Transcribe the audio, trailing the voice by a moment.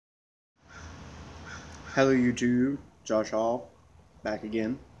Hello YouTube, Josh Hall, back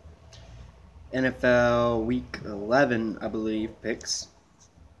again. NFL Week 11, I believe, picks.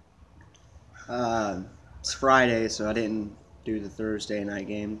 It's Friday, so I didn't do the Thursday night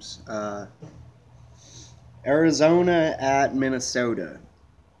games. Arizona at Minnesota.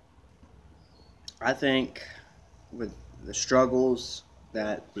 I think with the struggles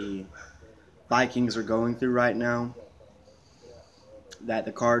that the Vikings are going through right now, that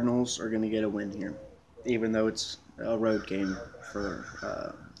the Cardinals are going to get a win here, even though it's a road game for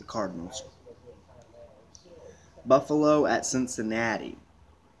the Cardinals. Buffalo at Cincinnati.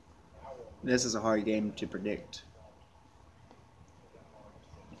 This is a hard game to predict.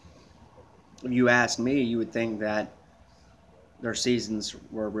 If you ask me, you would think that their seasons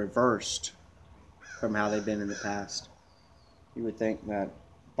were reversed from how they've been in the past. You would think that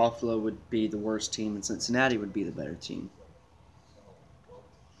Buffalo would be the worst team and Cincinnati would be the better team.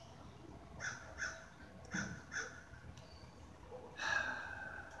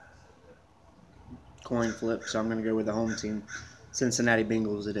 Coin flip, so I'm going to go with the home team. Cincinnati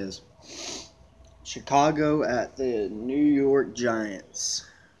Bengals it is. Chicago at the New York Giants.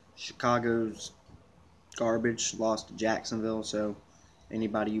 Chicago's garbage, lost to Jacksonville, so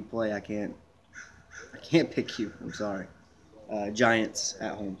anybody you play, I can't pick you. I'm sorry. Giants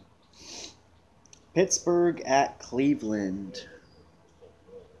at home. Pittsburgh at Cleveland.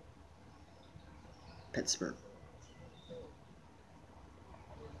 Pittsburgh.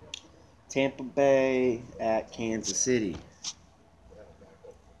 Tampa Bay at Kansas City.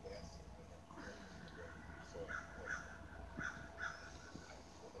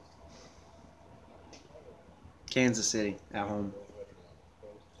 Kansas City at home.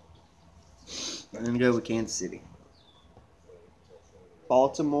 I'm going to go with Kansas City.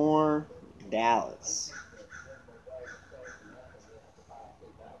 Baltimore, Dallas.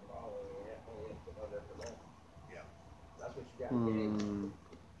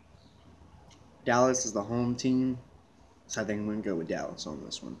 Dallas is the home team, so I think I'm going to go with Dallas on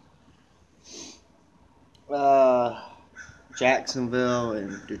this one. Jacksonville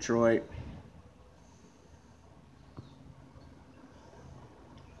and Detroit.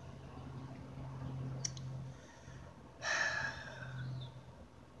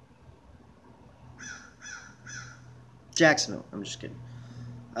 Jacksonville. I'm just kidding.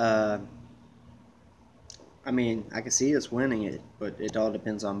 I mean, I can see us winning it, but it all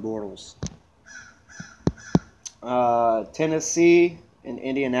depends on Bortles. Tennessee and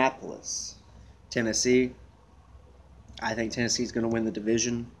Indianapolis. Tennessee. I think Tennessee's going to win the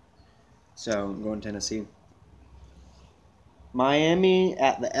division, so I'm going Tennessee. Miami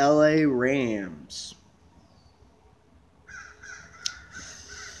at the LA Rams.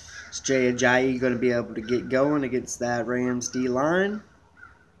 Is Jay Ajayi going to be able to get going against that Rams D-line?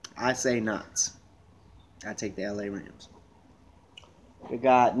 I say not. I take the LA Rams. We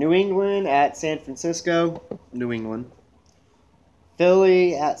got New England at San Francisco. New England.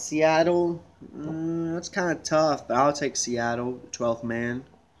 Philly at Seattle. That's kind of tough, but I'll take Seattle, 12th man.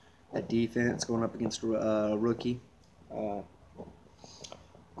 That defense going up against a rookie.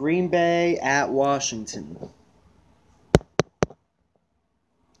 Green Bay at Washington.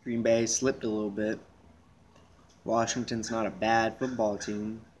 Green Bay slipped a little bit. Washington's not a bad football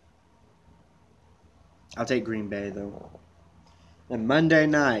team. I'll take Green Bay, though. And Monday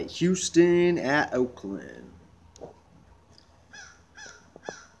night, Houston at Oakland.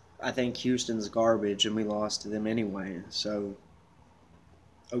 I think Houston's garbage, and we lost to them anyway. So,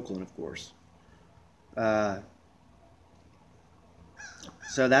 Oakland, of course. So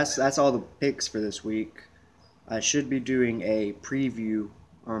that's all the picks for this week. I should be doing a preview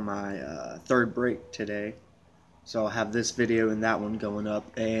on my third break today. So I'll have this video and that one going up.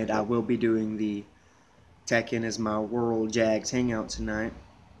 And I will be doing the Tekken is my World Jags hangout tonight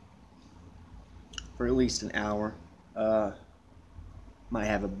for at least an hour. Might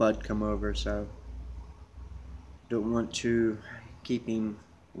have a bud come over, so don't want to keep him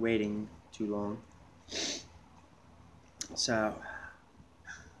waiting too long. So,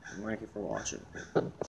 thank you for watching.